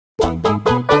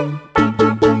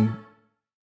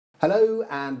Hello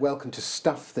and welcome to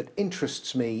Stuff That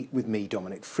Interests Me with me,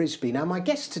 Dominic Frisby. Now, my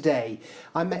guest today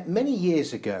I met many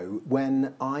years ago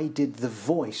when I did the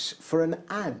voice for an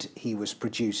ad he was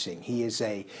producing. He is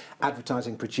an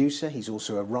advertising producer, he's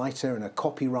also a writer and a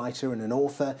copywriter and an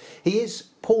author. He is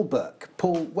Paul Burke.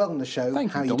 Paul, welcome to the show.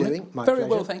 Thank you, How are you Dominic. doing? My Very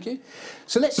pleasure. well, thank you.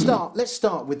 So let's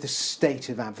start with the state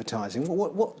of advertising.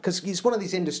 Because it's one of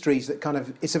these industries that kind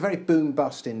of, it's a very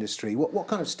boom-bust industry. What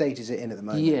kind of state is it in at the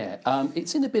moment? Yeah,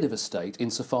 it's in a bit of a state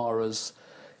insofar as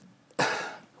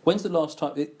when's the last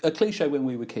time a cliche when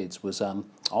we were kids was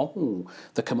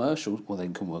the commercials, well, they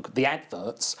can work. The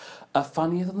adverts are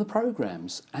funnier than the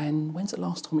programs. And when's the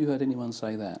last time you heard anyone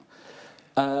say that?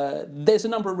 There's a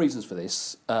number of reasons for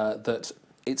this. That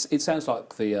it sounds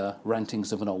like the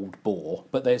rantings of an old bore,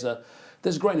 but there's a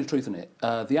grain of truth in it.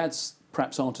 The ads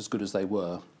perhaps aren't as good as they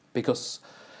were because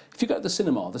if you go to the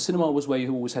cinema was where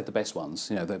you always had the best ones.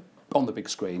 You know, they're on the big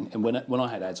screen. And when I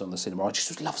had ads on the cinema, I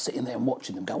just loved sitting there and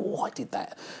watching them go, oh, I did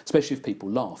that, especially if people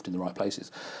laughed in the right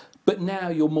places. But now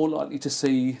you're more likely to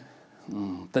see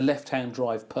the left-hand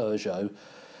drive Peugeot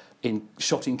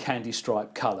shot in candy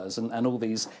stripe colours and all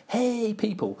these, hey,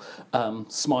 people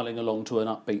smiling along to an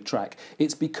upbeat track.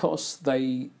 It's because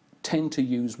they tend to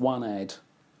use one ad,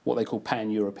 what they call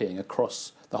pan-European,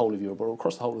 across the whole of Europe or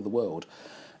across the whole of the world.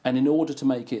 And in order to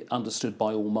make it understood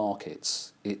by all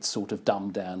markets, it's sort of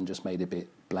dumbed down and just made it a bit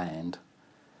bland.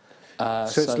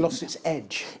 So it's lost its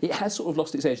edge. It has sort of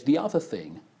lost its edge. The other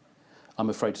thing,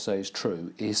 I'm afraid to say is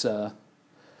true, is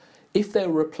if there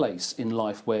were a place in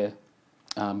life where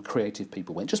creative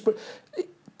people went, just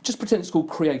pretend it's called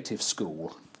creative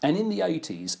school. And in the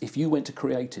 80s, if you went to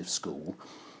creative school,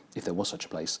 if there was such a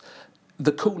place,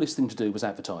 the coolest thing to do was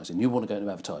advertising. You want to go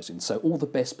into advertising. So all the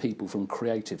best people from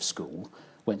creative school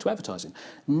went to advertising.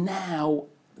 Now,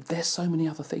 there's so many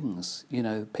other things. You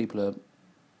know, people are,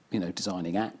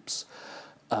 designing apps,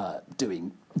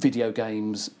 doing video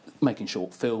games, making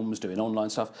short films, doing online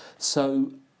stuff.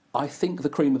 So I think the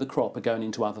cream of the crop are going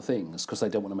into other things because they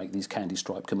don't want to make these candy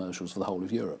stripe commercials for the whole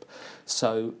of Europe.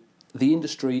 So the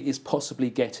industry is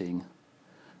possibly getting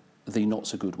the not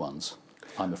so good ones,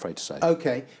 I'm afraid to say.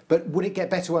 Okay, but would it get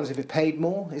better ones if it paid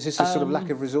more? Is this a sort of lack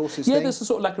of resources thing? Yeah, there's a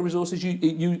sort of lack of resources.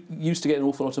 You used to get an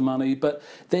awful lot of money, but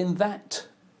then that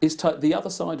is the other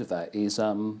side of that is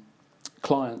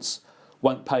clients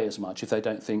won't pay as much if they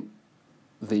don't think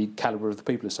the calibre of the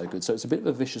people is so good. So it's a bit of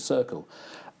a vicious circle.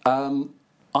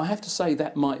 I have to say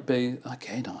that might be,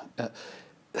 again,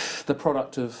 the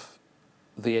product of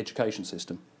the education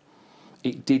system.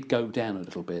 It did go down a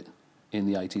little bit in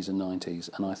the 80s and 90s,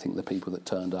 and I think the people that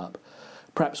turned up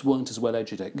perhaps weren't as well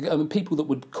educated. I mean, people that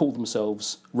would call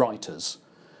themselves writers,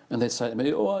 and they'd say to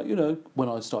me, when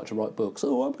I started to write books, I'm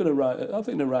going to write, I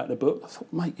think I'm writing a book. I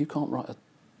thought, mate, you can't write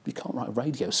a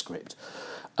radio script.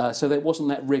 So there wasn't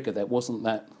that rigour, there wasn't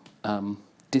that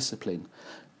discipline.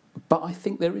 But I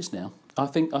think there is now. I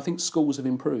think schools have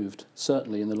improved,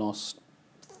 certainly in the last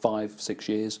 5-6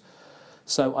 years.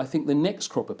 So I think the next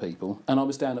crop of people, and I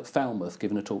was down at Falmouth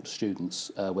giving a talk to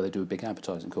students where they do a big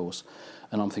advertising course,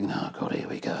 and I'm thinking, oh God, here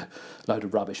we go, load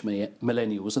of rubbish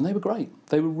millennials, and they were great.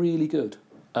 They were really good.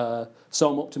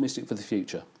 So I'm optimistic for the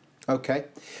future. Okay.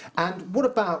 And what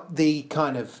about the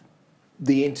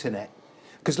internet?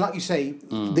 Because like you say,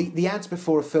 the ads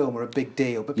before a film are a big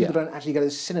deal, but people don't actually go to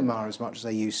the cinema as much as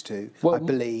they used to, I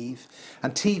believe.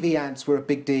 And TV ads were a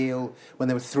big deal when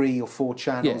there were 3 or 4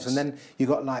 channels, yes. And then you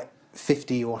got like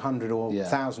 50 or 100 or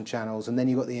 1,000 channels, and then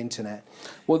you got the internet.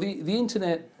 Well, the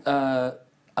internet, a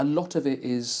lot of it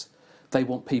is they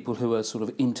want people who are sort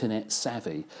of internet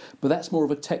savvy, but that's more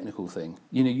of a technical thing.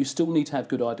 You still need to have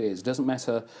good ideas. It doesn't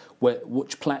matter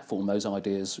which platform those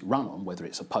ideas run on, whether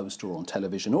it's a poster or on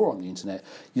television or on the internet.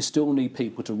 You still need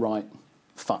people to write,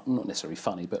 not necessarily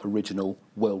funny, but original,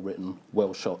 well-written,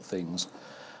 well-shot things.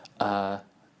 I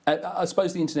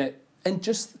suppose the internet, and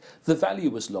just the value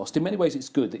was lost. In many ways, it's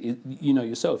good that you know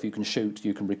yourself. You can shoot,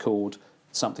 you can record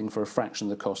something for a fraction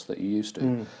of the cost that you used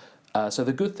to. So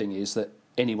the good thing is that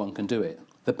anyone can do it.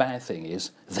 The bad thing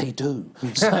is they do.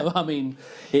 So I mean,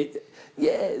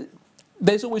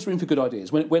 there's always room for good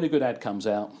ideas. When a good ad comes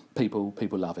out, people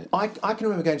love it. I can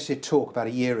remember going to see a talk about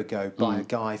a year ago by a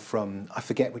guy from, I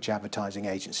forget which advertising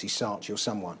agency, Saatchi or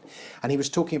someone, and he was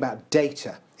talking about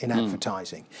data in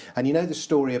advertising. And you know the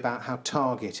story about how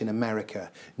Target in America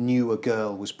knew a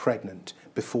girl was pregnant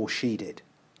before she did?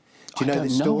 Do you know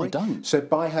this story? No, I don't. So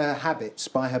by her habits,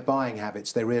 by her buying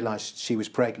habits, they realised she was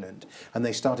pregnant, and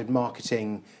they started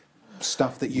marketing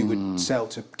stuff that you would sell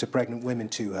to pregnant women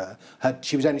to her.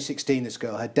 She was only 16, this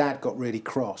girl. Her dad got really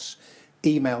cross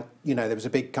email, there was a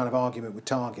big kind of argument with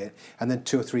Target, and then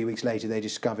 2 or 3 weeks later they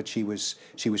discovered she was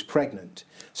pregnant.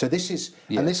 So this is,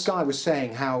 and this guy was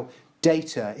saying how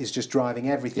data is just driving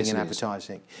everything in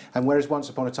advertising. And whereas once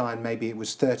upon a time maybe it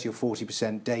was 30 or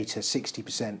 40% data,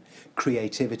 60%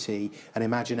 creativity and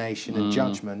imagination and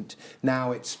judgment,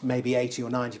 now it's maybe 80 or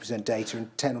 90% data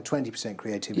and 10 or 20%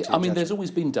 creativity. Yeah, I mean, there's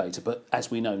always been data, but as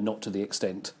we know, not to the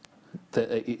extent that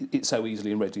it's so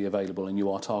easily and readily available and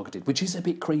you are targeted, which is a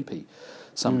bit creepy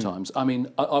sometimes. I mean,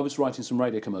 I was writing some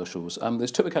radio commercials.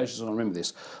 There's 2 occasions when I remember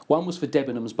this. One was for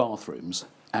Debenhams bathrooms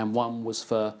and one was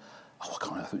for, I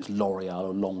can't remember if it was L'Oreal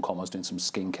or Lancome. I was doing some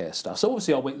skincare stuff. So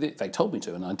obviously they told me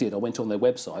to, and I did. I went on their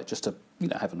website just to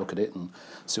have a look at it and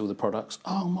see all the products.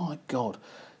 Oh my God.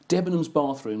 Debenhams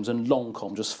bathrooms and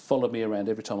Lancome just followed me around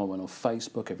every time I went on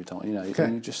Facebook, every time, and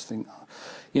you just think,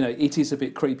 it is a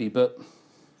bit creepy, but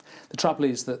the trouble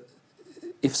is that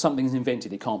if something's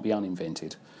invented, it can't be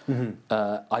uninvented.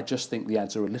 I just think the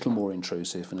ads are a little more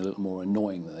intrusive and a little more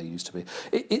annoying than they used to be.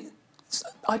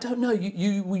 I don't know.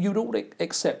 You'd all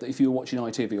accept that if you were watching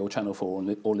ITV or Channel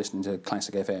 4 or listening to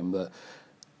Classic FM, that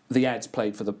the ads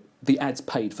paid for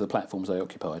the platforms they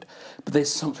occupied. But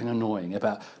there's something annoying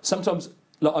about sometimes.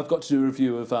 Like I've got to do a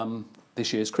review of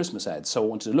this year's Christmas ads, so I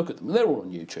wanted to look at them. They're all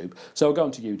on YouTube, so I'll go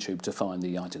onto YouTube to find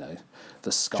the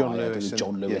Sky John ad Lewis and the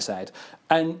John Lewis ad,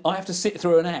 and I have to sit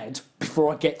through an ad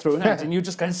before I get through an ad, and you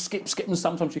just go skip, and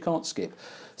sometimes you can't skip.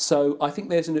 So I think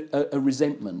there's a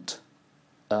resentment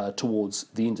towards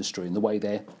the industry and the way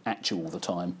they're at you all the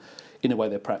time, in a way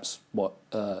they're perhaps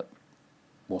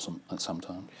wasn't at some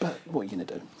time. But what are you going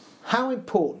to do? How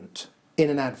important in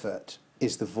an advert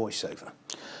is the voiceover?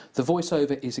 The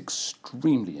voiceover is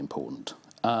extremely important.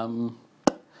 Well,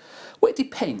 it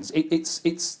depends.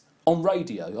 It's on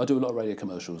radio. I do a lot of radio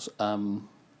commercials. Very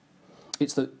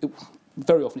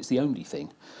often it's the only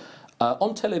thing.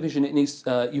 On television, it needs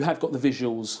you have got the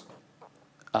visuals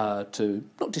to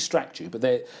not distract you, but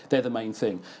they're the main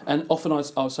thing. And often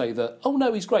I'll say that, oh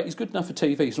no, he's great. He's good enough for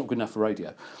TV. He's not good enough for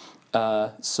radio.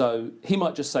 So he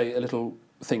might just say a little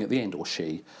thing at the end, or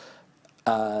she.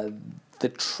 The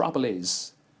trouble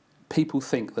is, people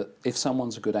think that if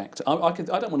someone's a good actor, I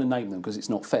don't want to name them because it's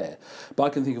not fair, but I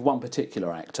can think of one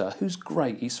particular actor who's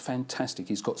great. He's fantastic.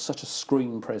 He's got such a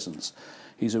screen presence.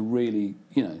 He's a really,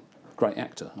 great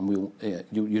actor, and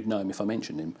you'd know him if I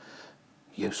mentioned him.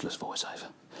 Useless voiceover.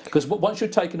 Because once you're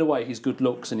taken away his good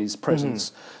looks and his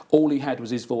presence, all he had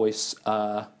was his voice.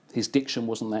 His diction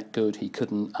wasn't that good. He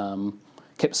couldn't,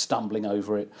 kept stumbling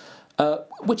over it,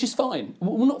 which is fine.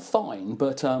 Well, not fine,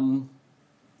 but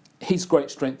his great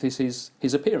strength is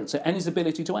his appearance and his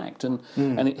ability to act and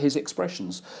his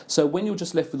expressions. So when you're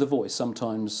just left with the voice,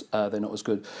 sometimes they're not as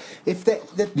good. If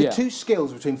the two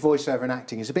skills between voiceover and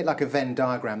acting is a bit like a Venn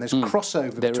diagram. There's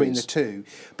crossover between the two,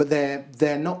 but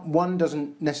they're not. One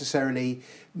doesn't necessarily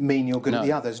mean you're good at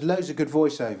the other. There's loads of good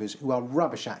voiceovers who are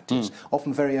rubbish actors,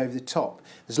 often very over the top.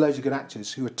 There's loads of good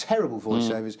actors who are terrible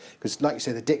voiceovers because, like you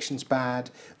say, the diction's bad,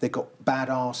 they've got bad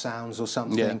R sounds or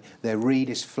something, their read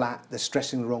is flat, they're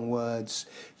stressing the wrong words.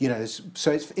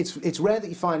 So it's rare that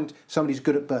you find somebody who's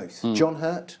good at both. John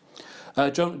Hurt?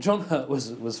 John Hurt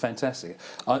was fantastic.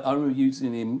 I remember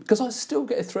using him, because I still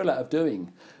get a thrill out of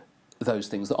doing those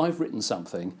things, that I've written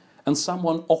something and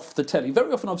someone off the telly,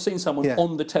 very often I've seen someone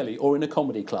on the telly or in a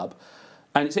comedy club,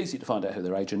 and it's easy to find out who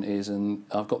their agent is, and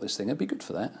I've got this thing, it'd be good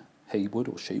for that. He would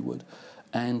or she would.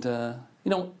 And,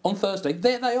 on Thursday,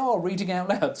 there they are reading out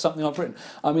loud something I've written.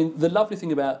 I mean, the lovely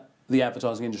thing about the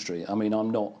advertising industry, I mean, I'm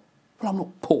not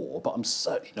poor, but I'm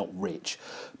certainly not rich,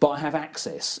 but I have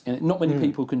access, and not many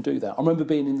people can do that. I remember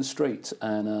being in the street,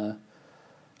 and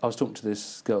I was talking to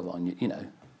this girl that I knew,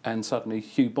 and suddenly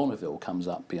Hugh Bonneville comes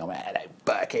up behind me, hello,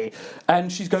 Burke,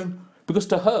 and she's going, because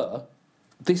to her,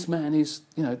 this man is,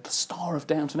 the star of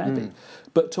Downton Abbey.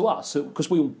 But to us, because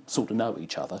we all sort of know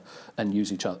each other and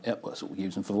use each other, sort of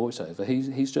use him for voiceover,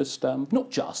 he's just,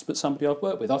 not just, but somebody I've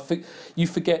worked with. You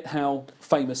forget how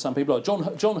famous some people are. John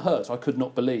Hurt, I could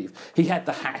not believe. He had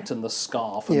the hat and the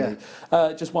scarf. And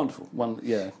just wonderful.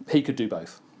 He could do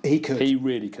both. He could. He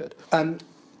really could.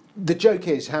 The joke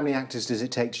is, how many actors does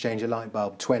it take to change a light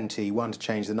bulb? 20, one to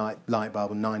change the light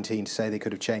bulb, and 19 to say they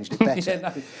could have changed it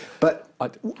better. But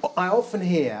I'm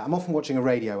often watching a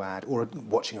radio ad, or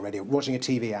watching a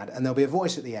TV ad, and there'll be a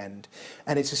voice at the end,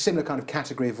 and it's a similar kind of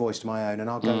category of voice to my own, and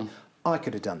I'll go, I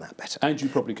could have done that better. And you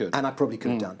probably could. And I probably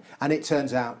could have done. And it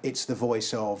turns out it's the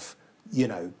voice of,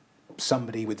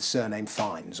 somebody with the surname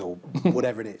Fines, or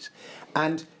whatever it is.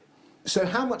 And so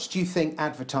how much do you think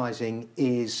advertising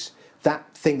is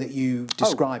that thing that you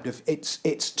described of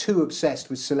it's too obsessed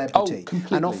with celebrity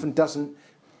and often doesn't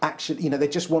actually, they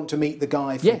just want to meet the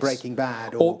guy from Breaking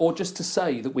Bad. Or just to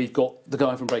say that we've got the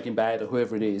guy from Breaking Bad or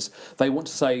whoever it is. They want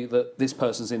to say that this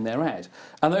person's in their ad.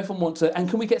 And they often want to, and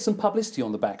can we get some publicity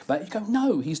on the back of that? You go,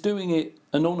 no, he's doing it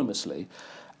anonymously.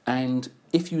 And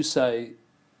if you say,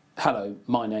 hello,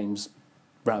 my name's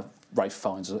Rafe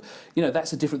Fiennes,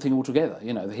 that's a different thing altogether.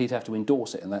 He'd have to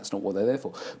endorse it, and that's not what they're there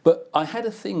for. But I had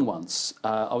a thing once.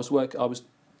 I was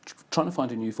trying to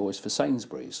find a new voice for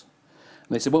Sainsbury's.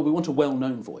 And they said, well, we want a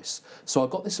well-known voice. So I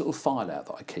got this little file out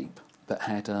that I keep that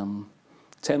had 10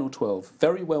 or 12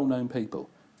 very well-known people.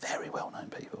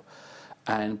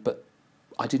 But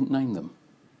I didn't name them.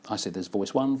 I said, there's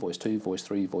voice 1, voice 2, voice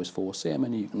 3, voice 4, see how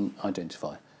many you can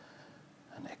identify.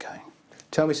 And they're going.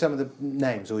 Tell me some of the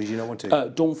names, or do you not want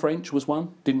to? Dawn French was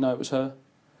one, didn't know it was her.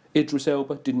 Idris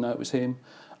Elba, didn't know it was him.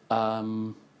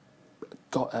 I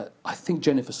think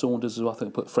Jennifer Saunders as well. I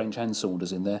think I put French and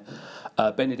Saunders in there.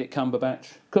 Benedict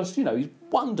Cumberbatch, because he's a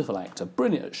wonderful actor,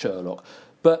 brilliant at Sherlock,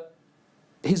 but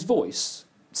his voice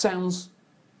sounds.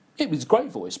 It was a great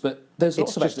voice, but there's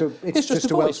lots of actors. It's just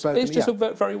a voice. It's just a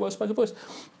very well-spoken voice.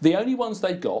 The only ones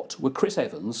they got were Chris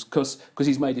Evans, because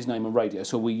he's made his name on radio,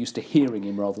 so we're used to hearing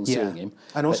him rather than seeing him.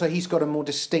 And also he's got a more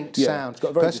distinct sound.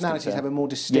 Personalities have a more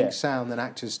distinct sound than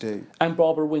actors do. And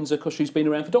Barbara Windsor, because she's been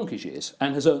around for donkey's years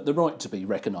and has earned the right to be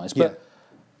recognised.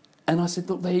 And I said,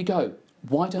 look, there you go.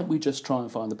 Why don't we just try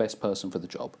and find the best person for the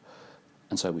job?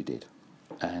 And so we did.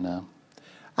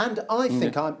 And I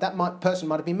think that person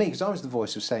might have been me, because I was the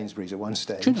voice of Sainsbury's at one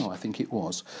stage. Do you know, I think it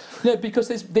was. No, because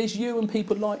there's you and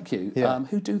people like you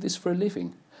who do this for a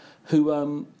living.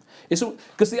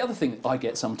 Because the other thing I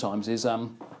get sometimes is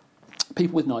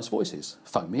people with nice voices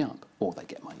phone me up, or they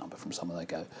get my number from someone. They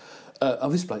go,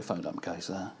 this bloke phoned up and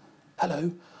goes,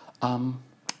 hello,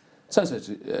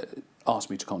 so-and-so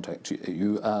asked me to contact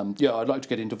you. I'd like to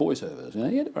get into voiceovers.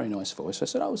 He had a very nice voice. I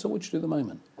said, so what do you do at the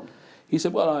moment? He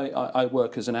said, well, I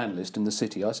work as an analyst in the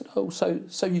city. I said,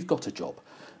 so you've got a job.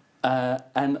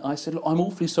 And I said, look, I'm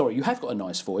awfully sorry. You have got a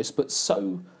nice voice, but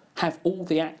so have all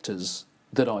the actors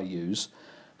that I use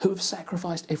who have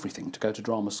sacrificed everything to go to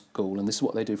drama school, and this is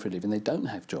what they do for a living. They don't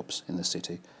have jobs in the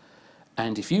city.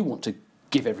 And if you want to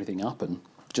give everything up and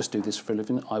just do this for a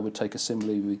living, I would take a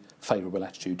similarly favourable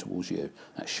attitude towards you.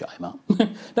 Shut him up.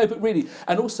 No, but really,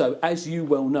 and also, as you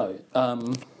well know,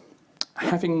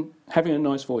 having a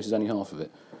nice voice is only half of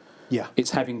it. Yeah.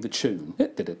 It's having the tune.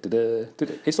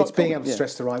 It's like being able to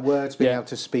stress the right words, being able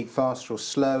to speak faster or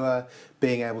slower,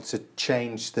 being able to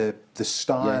change the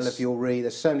style of your read.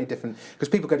 There's so many different... Because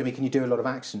people go to me, can you do a lot of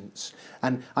accents?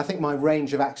 And I think my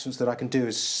range of accents that I can do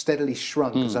has steadily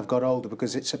shrunk as I've got older,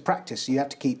 because it's a practice. You have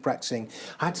to keep practicing.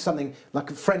 I had something... Like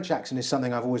a French accent is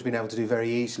something I've always been able to do very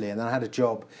easily. And then I had a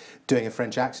job doing a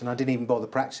French accent. I didn't even bother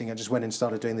practicing. I just went and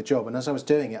started doing the job. And as I was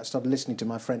doing it, I started listening to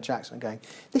my French accent and going,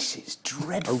 this is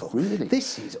dreadful. Oh, really?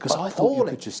 This is because I thought you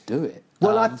could just do it.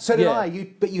 Well, so did I.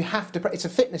 But you have to... It's a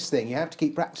fitness thing. You have to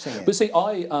keep practicing it. But see,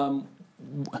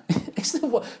 it's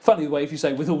funny the way if you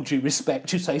say with all due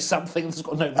respect, you say something that's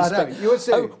got no respect. I know, you would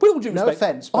say, with all due respect, no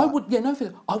offence, but... no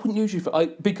offence. I wouldn't use you for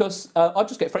because I'd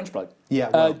just get a French bloke. Yeah,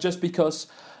 well. Just because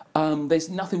there's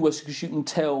nothing worse, because you can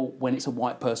tell when it's a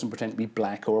white person pretending to be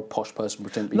black or a posh person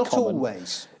pretending to be common.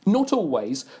 Not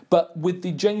always, but with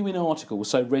the genuine article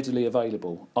so readily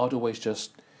available, I'd always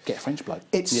just get a French bloke.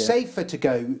 It's safer to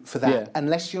go for that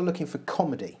unless you're looking for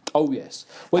comedy. Oh yes.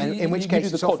 Well, in which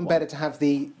case it's often better to have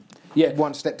the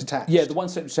one step detached. Yeah, the one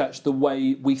step detached, the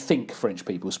way we think French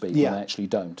people speak when they actually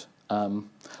don't.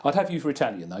 I'd have you for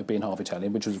Italian, though, being half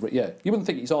Italian, which was... You wouldn't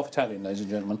think he's half Italian, ladies and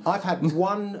gentlemen. I've had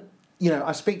one...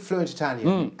 I speak fluent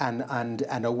Italian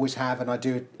and always have, and I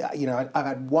do... I've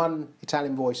had one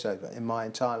Italian voiceover in my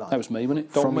entire life. That was me, wasn't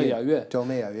it? Don Mio, Don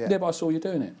Mio, yeah. Yeah, but I saw you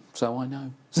doing it, so I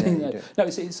know. Yeah, no,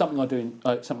 it's something I do.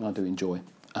 Something I do enjoy.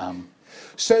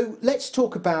 So let's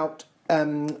talk about...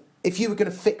 if you were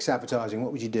going to fix advertising,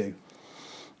 what would you do?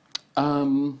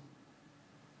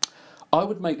 I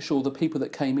would make sure the people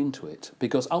that came into it,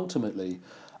 because ultimately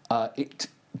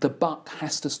the buck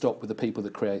has to stop with the people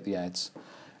that create the ads.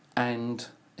 And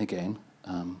again,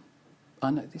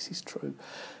 I know this is true.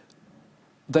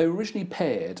 They originally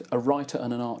paired a writer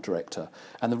and an art director,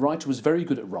 and the writer was very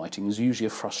good at writing. He was usually a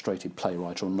frustrated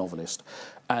playwright or novelist,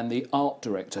 and the art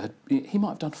director he might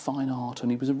have done fine art,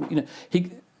 and he was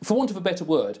for want of a better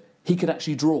word, he could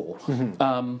actually draw.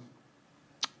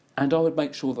 And I would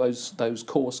make sure those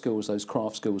core skills, those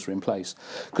craft skills are in place,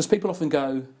 because people often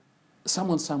go,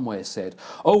 someone somewhere said,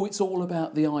 "Oh, it's all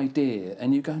about the idea,"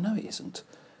 and you go, "No, it isn't."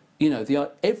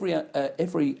 Every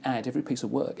ad, every piece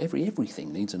of work,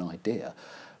 everything needs an idea.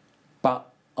 But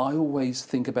I always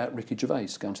think about Ricky Gervais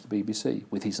going to the BBC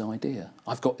with his idea.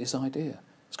 I've got this idea.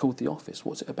 It's called The Office.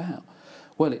 What's it about?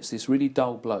 Well, it's this really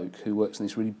dull bloke who works in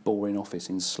this really boring office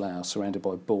in Slough, surrounded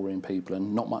by boring people,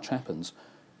 and not much happens.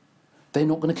 They're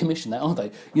not going to commission that, are they?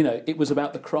 You know, it was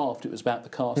about the craft, it was about the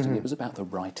casting, it was about the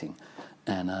writing.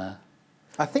 And I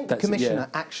think the commissioner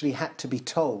actually had to be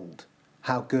told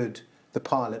how good the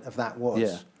pilot of that was.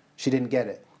 Yeah. She didn't get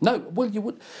it. No, well, you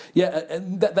would... Yeah,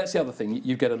 and that's the other thing.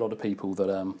 You get a lot of people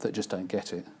that that just don't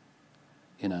get it.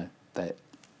 You know,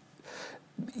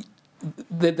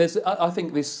 I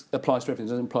think this applies to everything.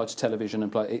 It doesn't apply to television.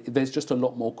 There's just a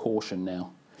lot more caution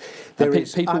now.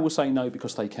 People will say no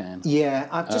because they can. Yeah,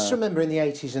 I just remember in the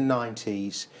 80s and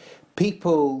 90s,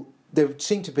 there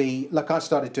seemed to be, like I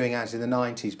started doing ads in the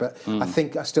 90s, but I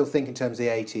still think in terms of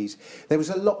the 80s, there was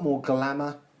a lot more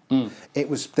glamour.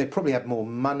 They probably had more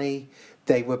money.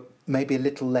 They were maybe a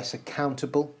little less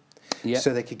accountable,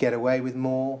 so they could get away with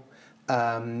more.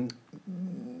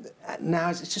 Now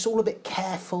it's just all a bit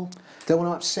careful. Don't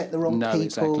want to upset the wrong people. No,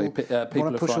 exactly. People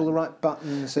want to push all the right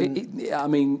buttons. And I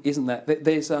mean, isn't that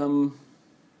there's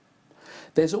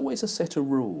always a set of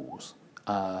rules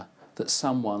that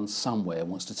someone somewhere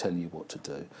wants to tell you what to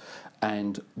do.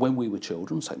 And when we were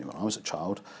children, certainly when I was a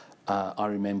child, I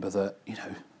remember that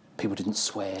people didn't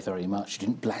swear very much. You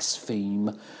didn't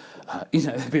blaspheme.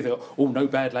 There'd be no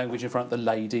bad language in front of the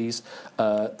ladies.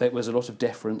 There was a lot of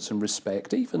deference and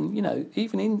respect, even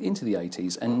into the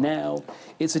 80s. And now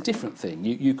it's a different thing.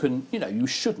 You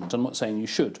shouldn't. I'm not saying you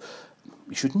should.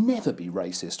 You should never be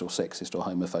racist or sexist or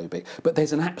homophobic. But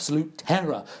there's an absolute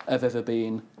terror of ever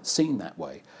being seen that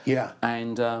way. Yeah.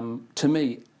 And to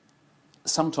me,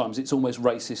 sometimes it's almost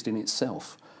racist in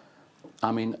itself.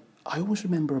 I mean, I always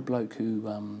remember a bloke who.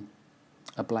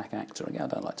 A black actor, again, I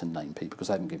don't like to name people because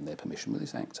they haven't given their permission with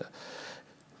this actor,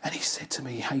 and he said to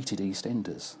me he hated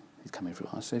EastEnders. He's coming through.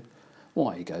 I said,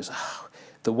 why? He goes,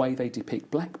 the way they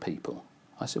depict black people.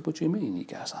 I said, what do you mean? He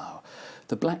goes,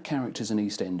 the black characters in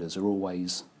EastEnders are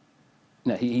always...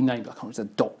 he named, I can't remember, the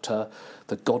doctor,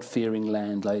 the God-fearing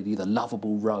landlady, the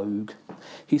lovable rogue.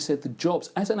 He said the jobs,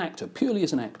 as an actor, purely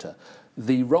as an actor,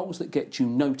 the roles that get you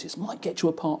noticed, might get you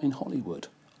a part in Hollywood,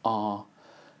 are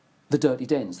the dirty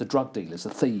dens, the drug dealers, the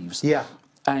thieves. Yeah.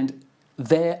 And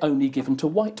they're only given to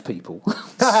white people.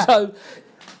 So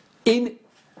in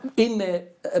their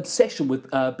obsession with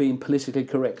being politically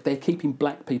correct, they're keeping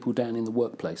black people down in the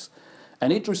workplace.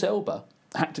 And Idris Elba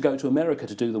had to go to America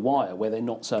to do The Wire, where they're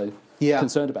not so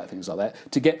concerned about things like that,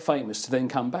 to get famous, to then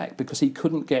come back, because he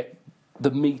couldn't get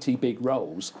the meaty big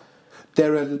roles.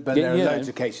 There are loads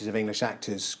of cases of English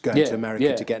actors going to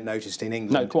America to get noticed in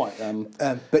England. No, quite.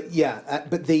 But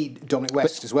the Dominic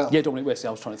West as well. Yeah, Dominic West. I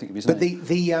was trying to think of his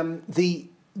name. But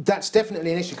that's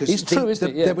definitely an issue, because it's true, isn't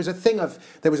it? Yeah. There was a thing of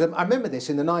I remember this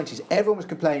in the 90s. Everyone was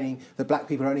complaining that black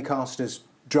people are only cast as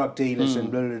drug dealers and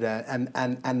blah, blah, blah,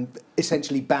 and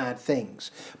essentially bad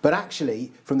things. But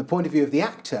actually, from the point of view of the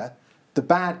actor, the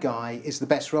bad guy is the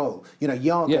best role.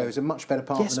 Iago is a much better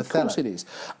part than Othello. Yes, of course it is.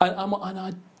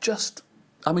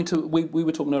 We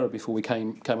were talking earlier before we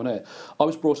came on air. I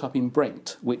was brought up in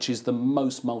Brent, which is the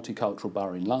most multicultural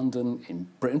borough in London, in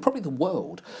Britain, probably the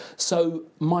world. So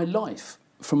my life,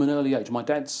 from an early age, my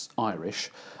dad's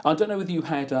Irish. I don't know whether you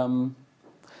had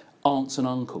aunts and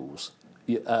uncles.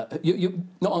 Not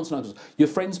aunts and uncles. Your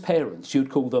friends' parents, you'd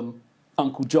call them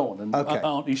Uncle John and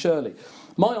Auntie Shirley.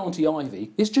 My Auntie Ivy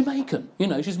is Jamaican.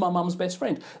 She's my mum's best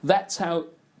friend. That's how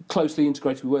closely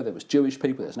integrated we were. There was Jewish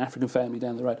people, there's an African family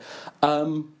down the road.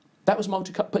 That was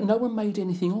multicultural, but no one made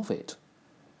anything of it.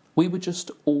 We were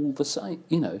just all the same,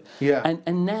 Yeah.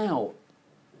 And now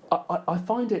I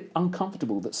find it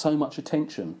uncomfortable that so much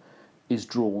attention is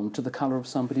drawn to the colour of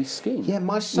somebody's skin. Yeah,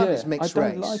 my son is mixed race.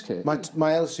 I don't like it.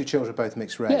 My eldest two children are both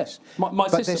mixed race. Yeah. My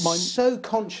but sister, they're so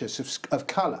conscious of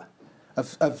colour.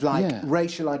 Of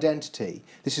racial identity.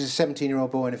 This is a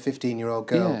 17-year-old boy and a 15-year-old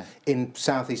girl in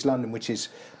southeast London, which is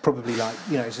probably like,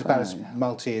 it's about as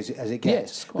multi as it gets.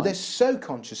 Yes, quite. But they're so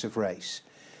conscious of race,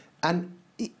 and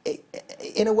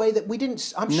in a way that we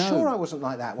didn't. I'm sure I wasn't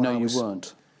like that when I was. No, you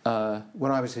weren't.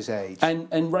 When I was his age. And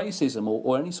racism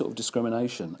or any sort of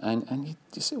discrimination, and you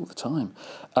see it all the time.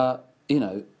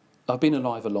 I've been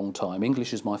alive a long time.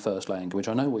 English is my first language.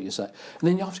 I know what you say. And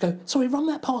then you have to go, sorry, run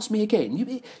that past me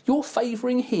again. You're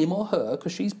favouring him or her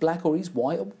because she's black or he's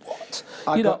white or what?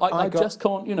 I just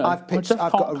can't, I've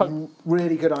got a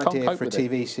really good idea for a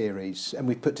TV series, and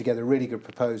we've put together a really good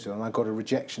proposal, and I got a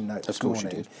rejection note this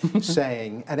morning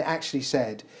saying, and it actually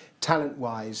said,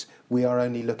 talent-wise, we are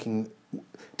only looking...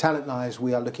 Talent-wise,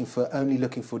 we are only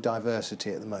looking for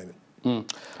diversity at the moment. And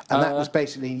that was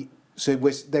basically... So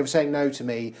they were saying no to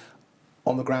me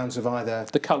on the grounds of either...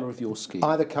 The colour of your skin.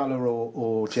 Either colour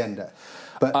or gender.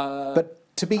 But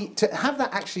to have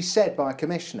that actually said by a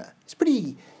commissioner, it's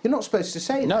pretty. You're not supposed to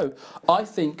say that. No, I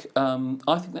think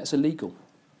that's illegal.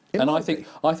 And I think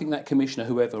that commissioner,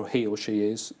 whoever he or she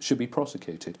is, should be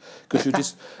prosecuted because you're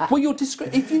just well, you're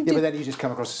if you but then you just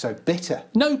come across as so bitter.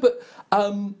 No, but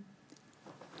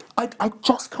I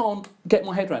just can't get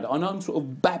my head around it. I know I'm sort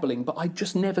of babbling, but I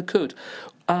just never could.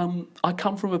 I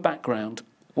come from a background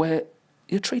where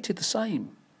you're treated the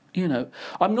same. You know,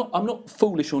 I'm not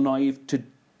foolish or naive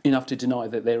enough to deny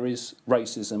that there is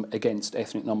racism against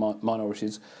ethnic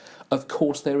minorities. Of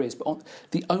course there is, but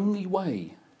the only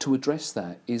way to address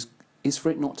that is for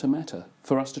it not to matter,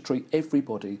 for us to treat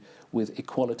everybody with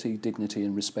equality, dignity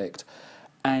and respect.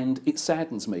 And it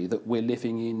saddens me that we're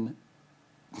living in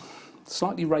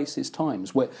slightly racist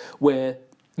times where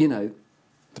you know,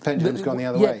 the pendulum's gone the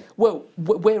other way. Well,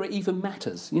 where it even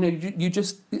matters. You know, you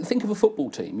just think of a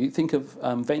football team. You think of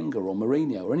Wenger or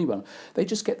Mourinho or anyone. They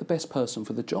just get the best person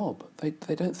for the job.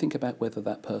 They don't think about whether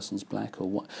that person's black or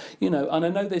what. You know, and I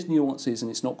know there's nuances and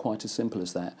it's not quite as simple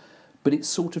as that. But it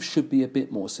sort of should be a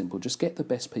bit more simple. Just get the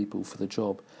best people for the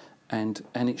job, and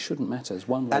it shouldn't matter. It's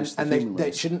one race, and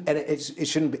it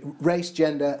shouldn't be race,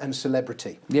 gender, and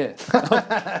celebrity. Yeah,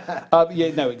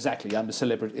 yeah, no, exactly. I'm a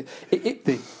celebrity.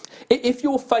 If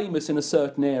you're famous in a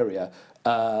certain area,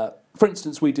 for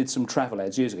instance, we did some travel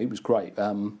ads years ago. It was great. I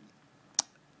can't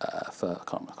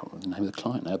remember the name of the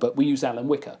client now, but we use Alan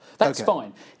Wicker. That's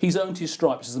fine. He's earned his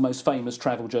stripes as the most famous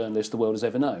travel journalist the world has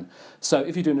ever known. So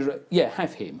if you're doing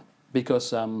have him.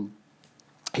 Because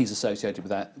he's associated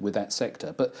with that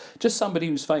sector. But just somebody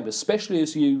who's famous, especially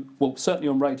certainly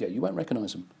on radio, you won't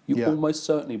recognise them. You almost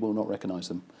certainly will not recognise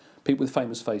them. People with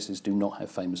famous faces do not have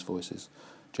famous voices,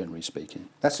 generally speaking.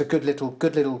 That's a good little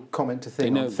comment to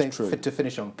to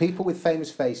finish on. People with famous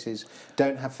faces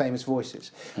don't have famous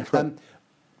voices. That's right.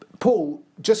 Paul,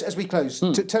 just as we close,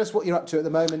 tell us what you're up to at the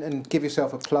moment and give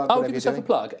yourself a plug. I'll give yourself a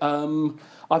plug.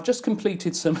 I've just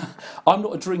completed some... I'm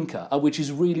not a drinker, which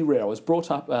is really rare. I was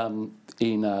brought up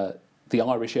in the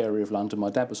Irish area of London. My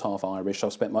dad was half Irish.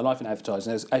 I've spent my life in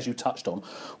advertising, as you touched on.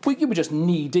 You were just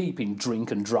knee-deep in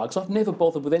drink and drugs. I've never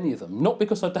bothered with any of them, not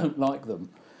because I don't like them,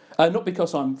 not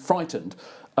because I'm frightened.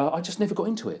 I just never got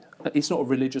into it. It's not a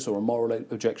religious or a moral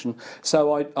objection.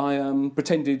 So I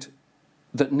pretended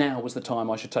that now was the time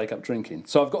I should take up drinking.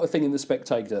 So I've got a thing in The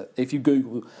Spectator. If you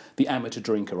Google the amateur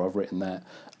drinker, I've written that.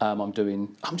 I'm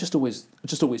just always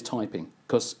typing,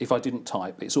 because if I didn't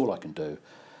type, it's all I can do.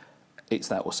 It's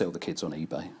that or sell the kids on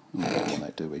eBay. We don't want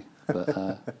that, do we?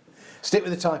 But, stick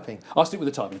with the typing. I'll stick with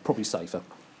the typing, probably safer.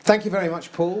 Thank you very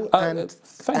much, Paul. And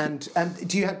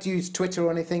do you have to use Twitter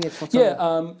or anything?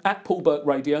 At Paul Burke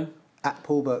Radio. At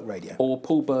Paul Burke Radio. Or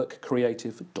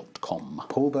paulburkecreative.com.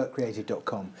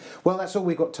 paulburkecreative.com. Well, that's all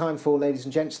we've got time for, ladies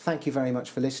and gents. Thank you very much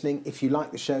for listening. If you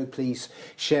like the show, please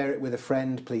share it with a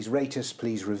friend. Please rate us.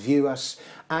 Please review us.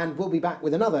 And we'll be back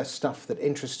with another Stuff That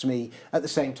Interests Me at the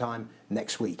same time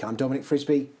next week. I'm Dominic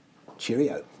Frisby.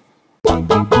 Cheerio.